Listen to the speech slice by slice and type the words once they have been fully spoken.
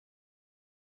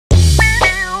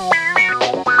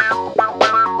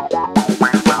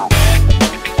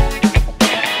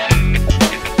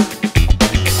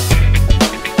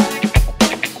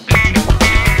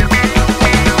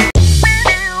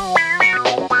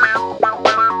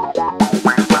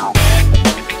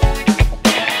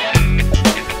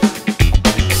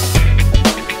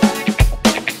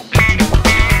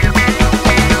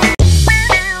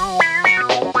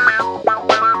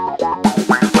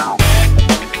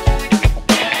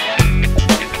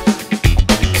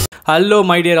Hello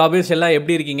my dear obvious எல்லாம்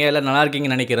எப்படி இருக்கீங்க? எல்லாம் நல்லா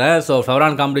இருக்கீங்கன்னு நினைக்கிறேன். ஸோ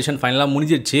ஃப்ளவரான் காம்படிஷன் ஃபைனலாக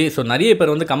முடிஞ்சிருச்சு. ஸோ நிறைய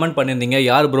பேர் வந்து கமெண்ட் பண்ணியிருந்தீங்க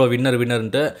யார் ப்ரோ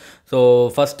வின்னர்ன்ட்டு. ஸோ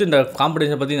ஃபஸ்ட்டு இந்த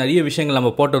காம்படிஷனை பற்றி நிறைய விஷயங்கள்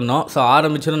நம்ம போட்டிருந்தோம். ஸோ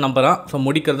ஆரம்பிச்சதும் நம்புறேன், ஸோ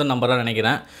முடிக்கிறதும் நம்புறேன்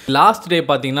நினைக்கிறேன். லாஸ்ட் டே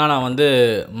பார்த்தீங்கன்னா நான் வந்து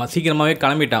சீக்கிரமாகவே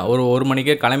கிளம்பிட்டேன், ஒரு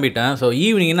மணிக்கே கிளம்பிட்டேன். ஸோ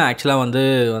ஈவினிங்னா ஆக்சுவலாக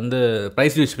வந்து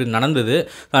ப்ரைஸ் டிஸ்ட்ரிபியூட் நடந்தது.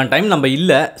 டைம் நம்ம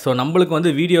இல்லை. ஸோ நம்மளுக்கு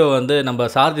வந்து வீடியோ வந்து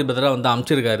நம்ம சாரதி பத்திரம் வந்து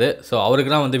அனுப்பிச்சிருக்காரு. ஸோ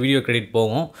அவருக்கு தான் வந்து வீடியோ கிரெடிட்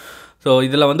போகும். ஸோ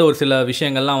இதில் வந்து ஒரு சில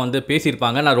விஷயங்கள்லாம் வந்து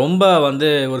பேசியிருப்பாங்க. நான் ரொம்ப வந்து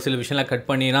ஒரு சில விஷயம்லாம் கட்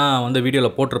பண்ணி தான் வந்து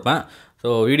வீடியோவில் போட்டிருப்பேன். ஸோ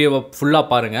வீடியோவை ஃபுல்லாக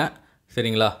பாருங்கள்,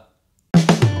 சரிங்களா?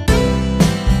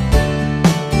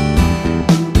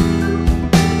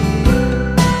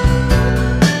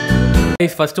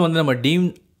 ஃபஸ்ட்டு வந்து நம்ம டீம்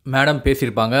மேடம்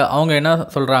பேசியிருப்பாங்க. அவங்க என்ன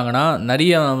சொல்கிறாங்கன்னா,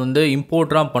 நிறைய வந்து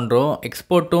இம்போர்ட்லாம் பண்ணுறோம்,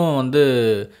 எக்ஸ்போர்ட்டும் வந்து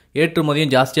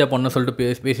ஏற்றுமதியும் ஜாஸ்தியாக பண்ணணும்னு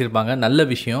சொல்லிட்டு பேசியிருப்பாங்க. நல்ல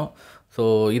விஷயம். ஸோ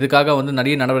இதுக்காக வந்து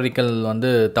நிறைய நடவடிக்கைகள் வந்து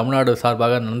தமிழ்நாடு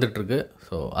சார்பாக நடந்துகிட்ருக்கு.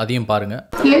 ஸோ அதையும் பாருங்கள்.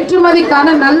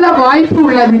 ஏற்றுமதிக்கான நல்ல வாய்ப்பு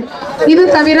உள்ளது. இது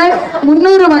தவிர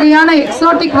 300 வகையான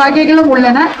எக்ஸாட்டிக் வகைகளும்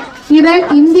உள்ளன. இதை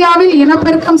இந்தியாவில்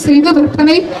இனப்பெருக்கம் செய்து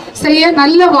விற்பனை செய்ய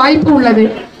நல்ல வாய்ப்பு உள்ளது.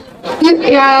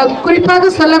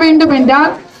 குறிப்பாக சொல்ல வேண்டும்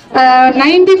என்றால்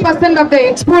 90% ஆஃப் த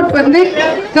எக்ஸ்போர்ட் வந்து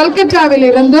கல்கட்டாவில்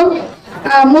இருந்தும்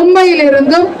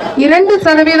மும்பையிலிருந்தும்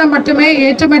 2% மட்டுமே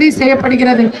ஏற்றுமதி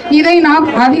செய்யப்படுகிறது. இதை நாம்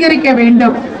அதிகரிக்க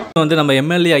வேண்டும். வந்து நம்ம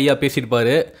எம்எல்ஏ ஐயா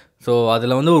பேசியிருப்பாரு. ஸோ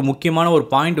அதில் வந்து ஒரு முக்கியமான ஒரு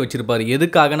பாயிண்ட் வச்சுருப்பார்,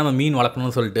 எதுக்காக நம்ம மீன்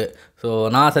வளர்க்கணும்னு சொல்லிட்டு. ஸோ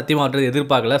நான் சத்தியமாக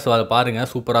எதிர்பார்க்கல. ஸோ அதை பாருங்கள்,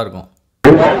 சூப்பராக இருக்கும்.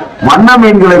 வண்ண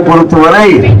மீன்களை பொறுத்தவரை,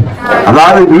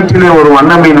 அதாவது வீட்டிலே ஒரு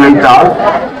வண்ண மீன் வைத்தால்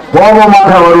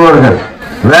கோபமாக வருவார்கள்.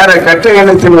 வேற கெட்ட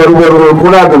எண்ணத்தில் வருபவர்கள்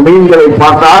கூட அந்த மீன்களை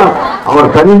பார்த்தால்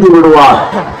அவர் கனிந்து விடுவார்,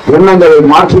 எண்ணங்களை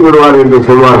மாற்றி விடுவார் என்று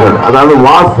சொல்வார்கள். அதாவது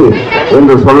வாசு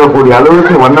என்று சொல்லக்கூடிய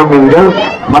அளவுக்கு வண்ண மீன்கள்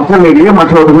மக்களிடையே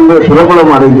மற்றவர்கள்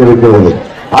பிரபலம் அடைந்திருக்கிறது.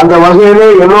 அந்த வகையிலே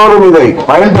எல்லோரும் இதை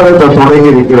பயன்படுத்த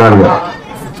தொடங்கி இருக்கிறார்கள்.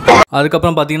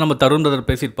 அதுக்கப்புறம் பார்த்தீங்கன்னா நம்ம தருண் பிரதர்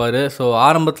பேசியிருப்பார். ஸோ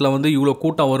ஆரம்பத்தில் வந்து இவ்வளோ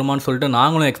கூட்டம் வருமானு சொல்லிட்டு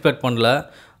நாங்களும் எக்ஸ்பெக்ட் பண்ணல.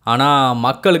 ஆனால்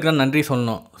மக்களுக்கு தான் நன்றி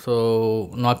சொல்லணும். ஸோ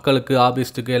மக்களுக்கு,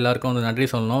 ஆபிஸ்ட்டுக்கு எல்லாருக்கும் வந்து நன்றி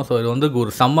சொல்லணும். ஸோ இது வந்து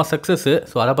ஒரு செம்ம சக்ஸஸ்ஸு.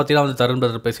 ஸோ அதை பற்றி தான் வந்து தருண்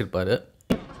பிரதர் பேசியிருப்பார்.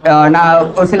 நான்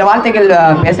ஒரு சில வார்த்தைகள்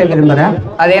பேச விரும்புகிறேன்.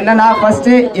 அது என்னன்னா,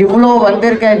 ஃபர்ஸ்ட்டு இவ்வளோ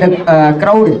வந்திருக்க இந்த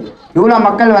க்ரௌடு, இவ்வளோ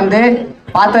மக்கள் வந்து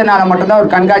பார்த்ததுனால மட்டும்தான்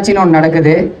ஒரு கண்காட்சின்னு ஒன்று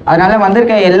நடக்குது. அதனால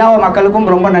வந்திருக்க எல்லா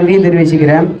மக்களுக்கும் ரொம்ப நன்றி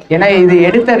தெரிவிச்சுக்கிறேன். ஏன்னா இது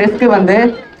எடுத்த ரிஸ்க்கு வந்து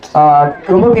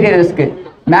ரொம்ப பெரிய ரிஸ்க்கு.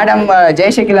 மேடம்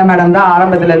ஜெயசகிலா மேடம் தான்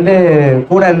ஆரம்பத்துலேருந்து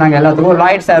கூட இருந்தாங்க. எல்லாத்துக்கும்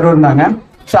லாய்ட் சாரும் இருந்தாங்க.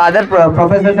 So other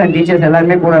professors and teachers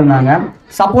எல்லாருமே கூட இருந்தாங்க.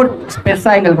 சப்போர்ட்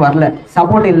பெருசாக எங்களுக்கு வரல.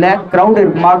 சப்போர்ட் இல்லை, க்ரௌடு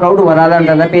இருக்குமா க்ரௌடு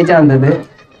வராதான்றத பேச்சாக இருந்தது.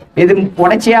 இது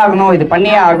உடைச்சியே ஆகணும், இது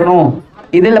பண்ணியே ஆகணும்,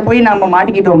 இதில் போய் நம்ம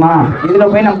மாட்டிக்கிட்டோமா,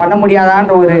 இதில் போய் நம்ம பண்ண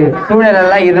முடியாதான்ற ஒரு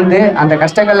சூழ்நிலைலாம் இருந்து அந்த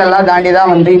கஷ்டங்கள் எல்லாம் தாண்டி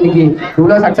தான் வந்து இன்னைக்கு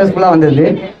இவ்வளோ சக்ஸஸ்ஃபுல்லாக வந்தது.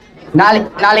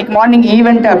 நாளைக்கு மார்னிங்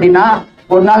ஈவெண்ட் அப்படின்னா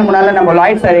ஒரு நாள் முன்னால் நம்ம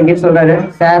லாய்ட் சார் எங்கிட்ட சொல்கிறாரு,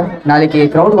 சார் நாளைக்கு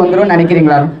க்ரௌட் வந்துடும்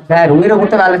நினைக்கிறீங்களா? சார் உயிரை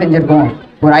கொடுத்து வேலை செஞ்சுருக்கோம்,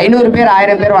 ஒரு 500 பேர்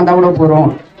 1000 பேர் வந்தால் கூட போகிறோம்,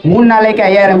 3 நாளைக்கு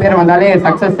 5000 பேர் வந்தாலே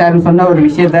சக்ஸஸ் சார்னு சொன்ன ஒரு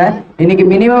விஷயத்த இன்னைக்கு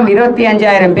மினிமம்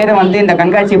 25,000 பேர் வந்து இந்த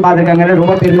கண்காட்சியை பார்த்துருக்காங்கிறது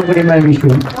ரொம்ப பெருமைக்குரிய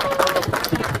விஷயம்.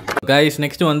 கைஸ்,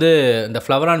 நெக்ஸ்ட்டு வந்து இந்த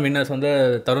ஃப்ளவரான் வின்னர்ஸ் வந்து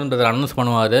தருண் பிரதர் அனௌன்ஸ்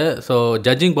பண்ணுவார். ஸோ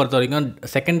ஜட்ஜிங் பொறுத்த வரைக்கும்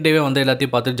செகண்ட் டேவே வந்து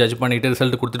எல்லாத்தையும் பார்த்து ஜட்ஜ் பண்ணிவிட்டு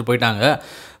ரிசல்ட் கொடுத்துட்டு போயிட்டாங்க.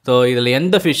 ஸோ இதில்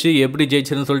எந்த ஃபிஷ்ஷு எப்படி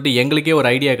ஜெயிச்சிருன்னு சொல்லிட்டு எங்களுக்கே ஒரு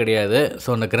ஐடியா கிடையாது. ஸோ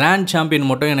அந்த கிராண்ட் சாம்பியன்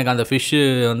மட்டும் எனக்கு அந்த ஃபிஷ்ஷு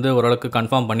வந்து ஓரளவுக்கு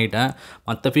கன்ஃபார்ம் பண்ணிட்டேன்.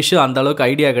 மற்ற ஃபிஷ்ஷு அந்த அளவுக்கு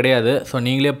ஐடியா கிடையாது. ஸோ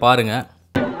நீங்களே பாருங்கள்.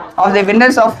 Of the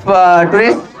winners of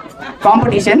today's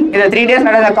competition, இது 3 days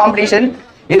நடந்த காம்படிஷன்.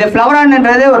 இது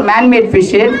ஃப்ளவரான்ன்றது ஒரு மேன்மேட்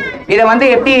ஃபிஷ்ஷு. இதை வந்து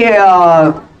எப்படி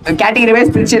கேட்டகரி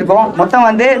வைஸ் பிரிச்சிருக்கோம். மொத்தம்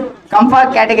வந்து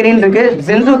கம்ஃபர்ட் கேட்டகரின்னு இருக்குது,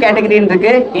 ஜென்சு கேட்டகரின்னு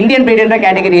இருக்குது, இந்தியன் பிரீடுன்ற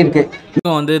கேட்டகரி இருக்குது.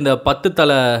 இப்போ வந்து இந்த 10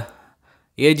 தலை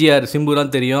ஏஜிஆர்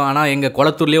சிம்புலாம் தெரியும். ஆனால் எங்கள்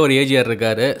குளத்தூர்லேயே ஒரு ஏஜிஆர்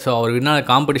இருக்கார். ஸோ அவர் வின்னர்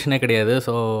காம்படிஷனே கிடையாது.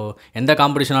 ஸோ எந்த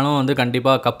காம்படிஷனாலும் வந்து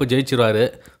கண்டிப்பாக கப்பு ஜெயிச்சிருவார்.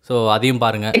 ஸோ அதையும்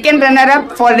பாருங்கள். Second runner up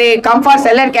for the comfort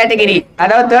seller category,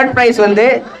 அதாவது தேர்ட் ப்ரைஸ் வந்து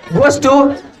goes to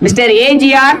mister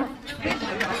AGR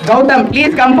Gautham.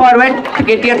 Please come forward to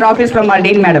get your trophies from our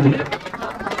dean madam.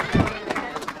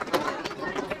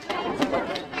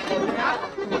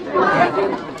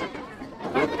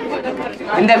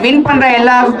 இந்த வின் பண்ற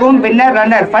எல்லாருக்கும் winner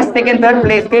runner first second third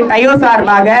பிளேஸ்க்கு டயோ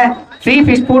சார்பாக free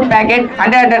fish food packet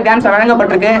 100 grams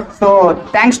வழங்கப்பட்டிருக்கு. So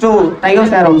thanks to டயோ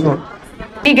sir also.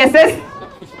 Guesses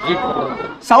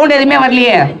sound எதுவுமே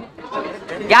வரலையே,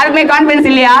 யாருக்குமே confidence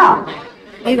இல்லையா?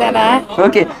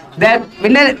 Okay, the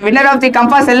winner of the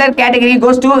comfort seller category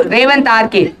goes to Revanth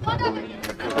RK.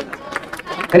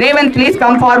 Revanth, please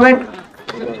come forward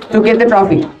to get the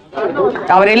trophy.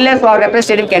 Our illness or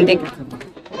representative can take it.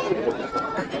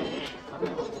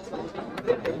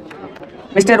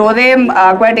 Mr. Odayam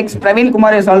Aquatics Praveen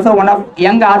Kumar is also one of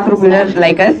young entrepreneurs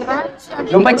like us.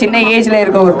 ரொம்ப சின்ன ஏஜ்ல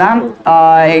இருக்கவர் தான்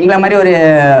எங்களை மாதிரி ஒரு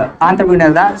entrepreneur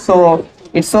தான். So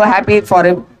it's so happy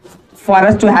for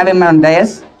us to have him on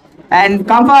dais. And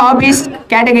comfort hobbies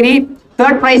category,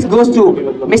 third prize goes to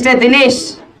Mr. Dinesh.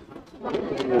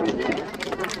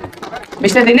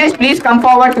 Mr. Dinesh, please come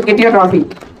forward to get your trophy.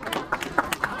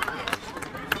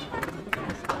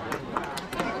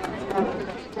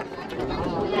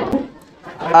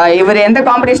 இவர் எந்த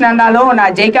competition இருந்தாலும்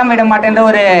நான் ஜெயிக்காம விட மாட்டேன்ற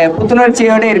ஒரு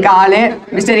புத்துணர்ச்சியோடு இருக்க ஆளு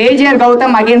mister AGR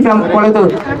Gautham again from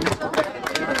Kolathur.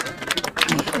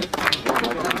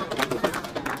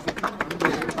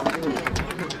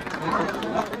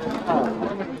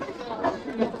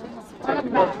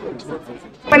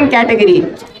 Category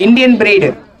Indian breed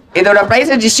இதோட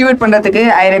பிரைஸை டிஸ்ட்ரிபியூட் பண்றதுக்கு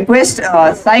ஐ request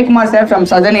Saikumar sir from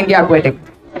southern India aquatic.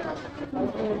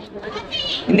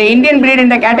 இந்த இந்தியன் பிரீட்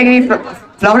இந்த கேட்டகரி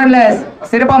ஃப்ளவரில்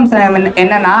சிறப்பம்சம்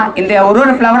என்னன்னா இந்த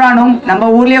ஒரு ஃப்ளவரானும் நம்ம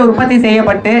ஊர்லேயே உற்பத்தி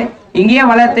செய்யப்பட்டு இங்கேயே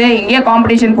வளர்த்து இங்கேயே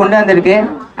காம்படிஷன் கொண்டு வந்திருக்கு.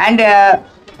 அண்ட்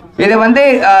இதை வந்து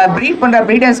ப்ரீட் பண்ணுற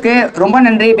ப்ரீடர்ஸ்க்கு ரொம்ப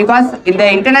நன்றி. பிகாஸ் இந்த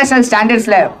இன்டர்நேஷ்னல்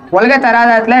ஸ்டாண்டர்ட்ஸில் உலக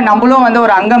தராதரத்தில் நம்மளும் வந்து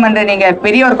ஒரு அங்கம் என்று நீங்கள்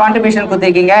பெரிய ஒரு கான்ட்ரிபியூஷன்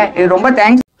கொடுத்துருக்கீங்க. இது ரொம்ப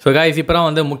தேங்க்ஸ். ஸோ கைஸ் இப்போ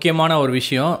வந்து முக்கியமான ஒரு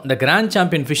விஷயம், இந்த கிராண்ட்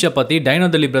சாம்பியன் ஃபிஷ்ஷை பற்றி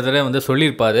டைனோதலி பிரதரே வந்து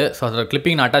சொல்லியிருப்பாரு. ஸோ அதோட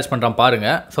கிளிப்பிங் நான் அட்டாச் பண்ணுறேன்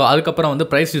பாருங்கள். ஸோ அதுக்கப்புறம் வந்து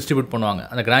ப்ரைஸ் டிஸ்ட்ரிபியூட் பண்ணுவாங்க.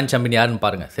 அந்த கிராண்ட் சாம்பியன் யாருன்னு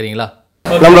பாருங்கள், சரிங்களா?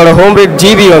 நம்மளோட ஹோம் ப்ரீட்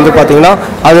ஜிபி வந்து பார்த்தீங்கன்னா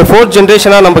அது 4th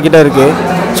ஜென்ரேஷனாக நம்ம கிட்ட இருக்குது.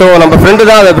 ஸோ நம்ம ஃப்ரெண்டு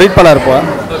தான் அதை ப்ரீட் பண்ண இருப்போம்.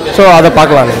 ஸோ அதை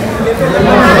பார்க்கலாம்.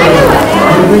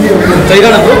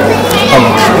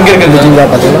 ஆமாம், இங்கே இருக்கிற ஜிபி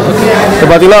தான் பார்த்தீங்கன்னா இப்போ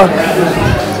பார்த்தீங்கன்னா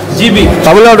ஜிபி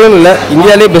தமிழ்நாடுன்னு இல்லை,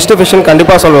 இந்தியாவிலே பெஸ்ட்டு ஃபிஷ்ஷுன்னு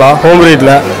கண்டிப்பாக சொல்லலாம் ஹோம்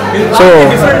ப்ரீடில். ஸோ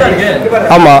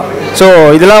ஆமாம், ஸோ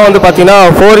இதெல்லாம் வந்து பார்த்தீங்கன்னா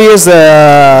 4 years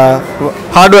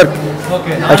ஹார்ட் ஒர்க்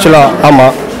ஆக்சுவலாக.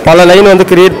 ஆமாம், பல லைன் வந்து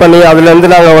கிரியேட் பண்ணி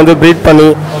அதுலேருந்து நாங்கள் வந்து ப்ரீட் பண்ணி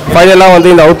ஃபைனலாக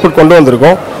வந்து இந்த அவுட்புட் கொண்டு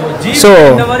வந்திருக்கோம். ஸோ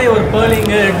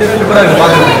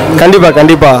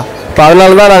கண்டிப்பாக இப்போ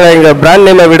அதனால தான் நாங்கள் எங்கள் பிராண்ட்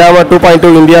நேமை விடாமல்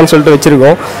 2.2 இந்தியான்னு சொல்லிட்டு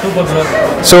வச்சுருக்கோம்.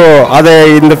 ஸோ அதை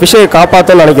இந்த ஃபிஷ்ஷை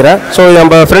காப்பாற்றணும்னு நினைக்கிறேன். ஸோ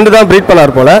நம்ம ஃப்ரெண்டு தான் ப்ரீட்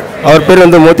பண்ணார் போல், அவர் பேர்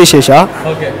வந்து மோத்தி சேஷா.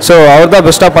 ஸோ அவர் தான்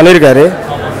பெஸ்ட்டாக பண்ணியிருக்காரு.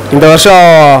 இந்த வருஷம்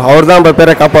அவர் தான் நம்ம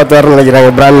பேரை காப்பாற்றுவார்னு நினைக்கிறேன்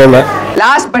எங்கள் பிராண்ட் நேமை.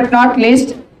 லாஸ்ட் பட் நாட்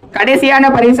லீஸ்ட்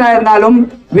கடைசியான பரிசா இருந்தாலும்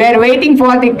we are waiting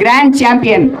for the grand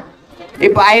champion.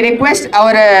 இப்போ ஐ request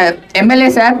our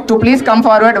MLA sir to please come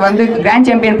forward வந்து கிராண்ட்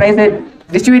சாம்பியன் பிரைஸ்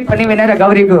டிஸ்ட்ரிபியூட் பண்ணி வினரை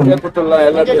கௌரிக்கும்.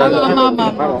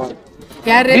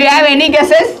 Do you have any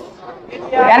guesses?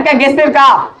 யாருக்கா கெஸ் இருக்கா?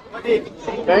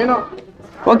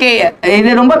 ஓகே, இது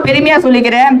ரொம்ப பெருமையா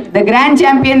சொல்லிக்கிறேன். தி கிராண்ட்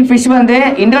சாம்பியன் ஃபிஷ் வந்து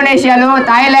இந்தோனேஷியாலோ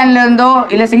தாய்லாந்துல இருந்தோ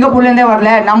இல்ல சிங்கப்பூர்ல இருந்தே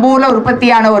வரல, நம்ம ஊர்ல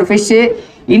உற்பத்தியான ஒரு ஃபிஷ்,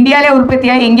 இந்தியாவிலே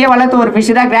உற்பத்தியாக இங்கே வளர்த்த ஒரு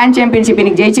ஃபிஷ் தான் கிராண்ட் சாம்பியன்ஷிப்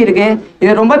இன்னைக்கு ஜெயிச்சிருக்கு.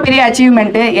 இது ரொம்ப பெரிய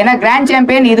அச்சீவ்மெண்ட். ஏன்னா கிராண்ட்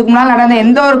சாம்பியன் இதுக்கு முன்னால் நடந்த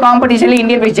எந்த ஒரு காம்படிஷன்லையும்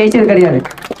இந்தியன் ஃபிஷ் ஜெயிச்சது கிடையாது.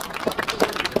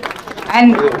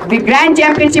 And the grand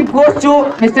championship goes to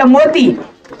mister Modi.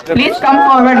 Please come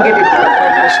forward get it.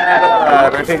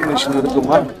 Recognition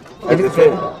இருக்குமா? இதுக்குமா?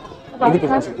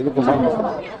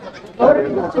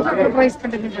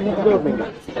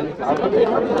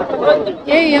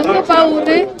 எங்கப்பா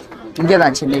ஊரு? இங்கே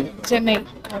தான், Chennai. Chennai.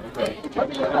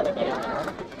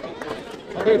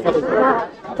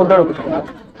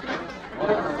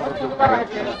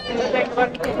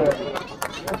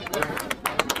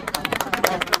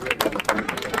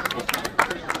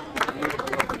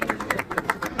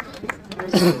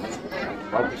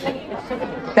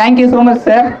 Thank you so much,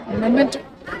 sir.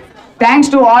 Thanks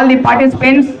to all the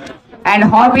participants and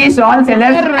hobbies, all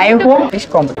sellers. I hope this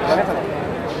competition.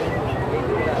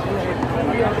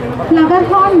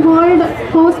 Flowerhorn World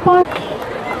co-sponsor.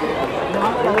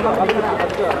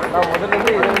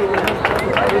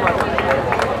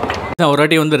 ஒரு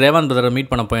வாட்டி வந்து Raven பிரதரை meet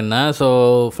பண்ண போயிருந்தேன். ஸோ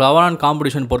ஃப்ளவரான்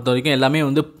காம்படிஷன் பொறுத்த வரைக்கும் எல்லாமே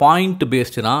வந்து பாயிண்ட்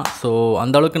பேஸ்டு தான். ஸோ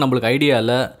அந்தளவுக்கு நம்மளுக்கு ஐடியா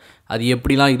இல்லை அது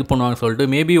எப்படிலாம் இது பண்ணுவாங்கன்னு சொல்லிட்டு.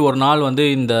 மேபி ஒரு நாள் வந்து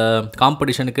இந்த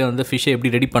காம்படிஷனுக்கு வந்து ஃபிஷ்ஷை எப்படி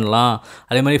ரெடி பண்ணலாம்,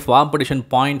 அதே மாதிரி காம்படிஷன்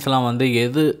பாயிண்ட்ஸ்லாம் வந்து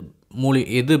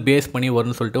எது பேஸ் பண்ணி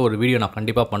வரும்னு சொல்லிட்டு ஒரு வீடியோ நான்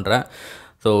கண்டிப்பாக பண்ணுறேன்.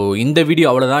 ஸோ இந்த வீடியோ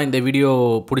அவ்வளோதான். இந்த வீடியோ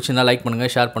பிடிச்சிருந்தால் லைக்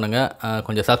பண்ணுங்கள், ஷேர் பண்ணுங்கள்,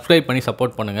 கொஞ்சம் சப்ஸ்கிரைப் பண்ணி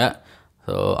சப்போர்ட் பண்ணுங்கள்.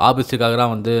 ஸோ ஆபீஸுக்காக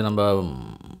தான் வந்து நம்ம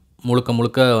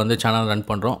முழுக்க வந்து சேனல் ரன்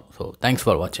பண்ணுறோம். ஸோ தேங்க்ஸ்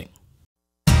ஃபார் வாட்சிங்.